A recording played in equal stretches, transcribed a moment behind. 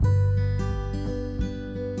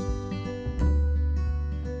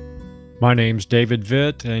My name's David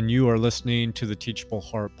Vitt, and you are listening to the Teachable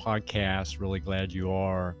Heart Podcast. Really glad you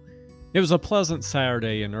are. It was a pleasant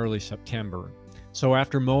Saturday in early September, so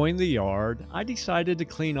after mowing the yard, I decided to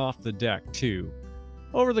clean off the deck too.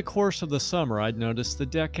 Over the course of the summer, I'd noticed the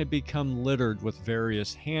deck had become littered with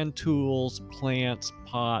various hand tools, plants,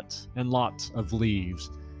 pots, and lots of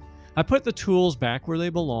leaves. I put the tools back where they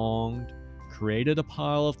belonged, created a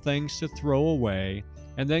pile of things to throw away,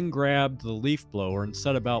 and then grabbed the leaf blower and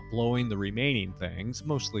set about blowing the remaining things,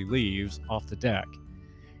 mostly leaves, off the deck.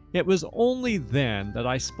 It was only then that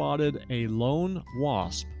I spotted a lone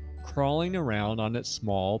wasp crawling around on its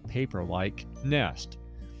small paper-like nest.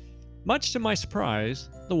 Much to my surprise,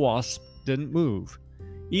 the wasp didn't move.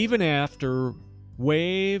 Even after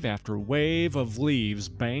wave of leaves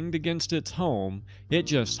banged against its home, it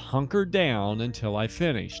just hunkered down until I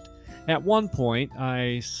finished. At one point,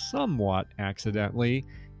 I somewhat accidentally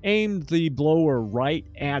aimed the blower right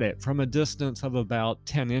at it from a distance of about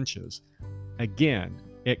 10 inches. Again,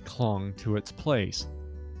 it clung to its place.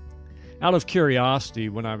 Out of curiosity,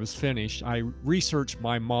 when I was finished, I researched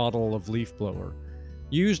my model of leaf blower.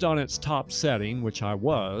 Used on its top setting, which I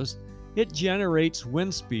was, it generates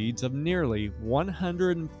wind speeds of nearly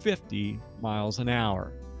 150 miles an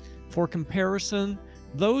hour. For comparison,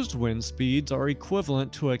 those wind speeds are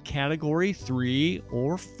equivalent to a Category 3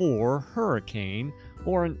 or 4 hurricane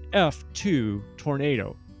or an F2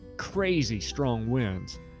 tornado. Crazy strong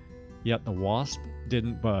winds. Yet the wasp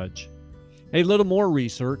didn't budge. A little more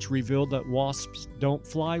research revealed that wasps don't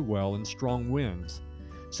fly well in strong winds.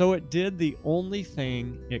 So it did the only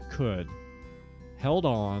thing it could. Held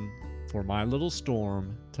on for my little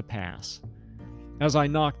storm to pass. As I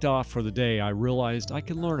knocked off for the day, I realized I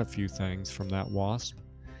could learn a few things from that wasp.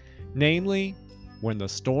 Namely, when the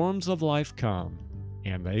storms of life come,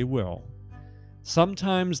 and they will,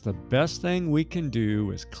 sometimes the best thing we can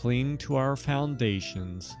do is cling to our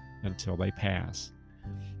foundations until they pass.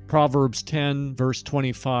 Proverbs 10 verse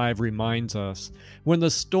 25 reminds us, when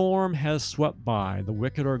the storm has swept by, the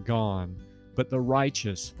wicked are gone, but the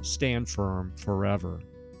righteous stand firm forever.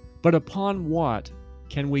 But upon what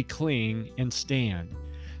can we cling and stand?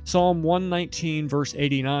 Psalm 119 verse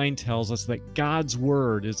 89 tells us that God's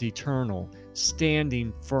word is eternal,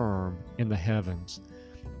 standing firm in the heavens.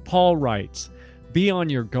 Paul writes, "Be on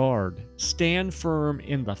your guard, stand firm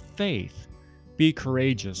in the faith, be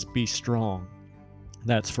courageous, be strong."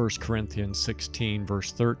 That's 1 Corinthians 16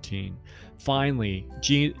 verse 13. Finally,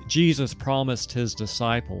 Jesus promised his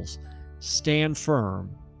disciples, "Stand firm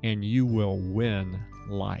and you will win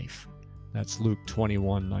life." That's Luke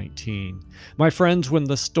 21:19. My friends, when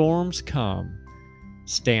the storms come,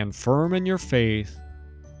 stand firm in your faith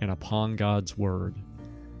and upon God's word.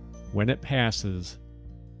 When it passes,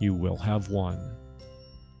 you will have won.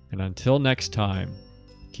 And until next time,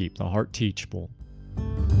 keep the heart teachable.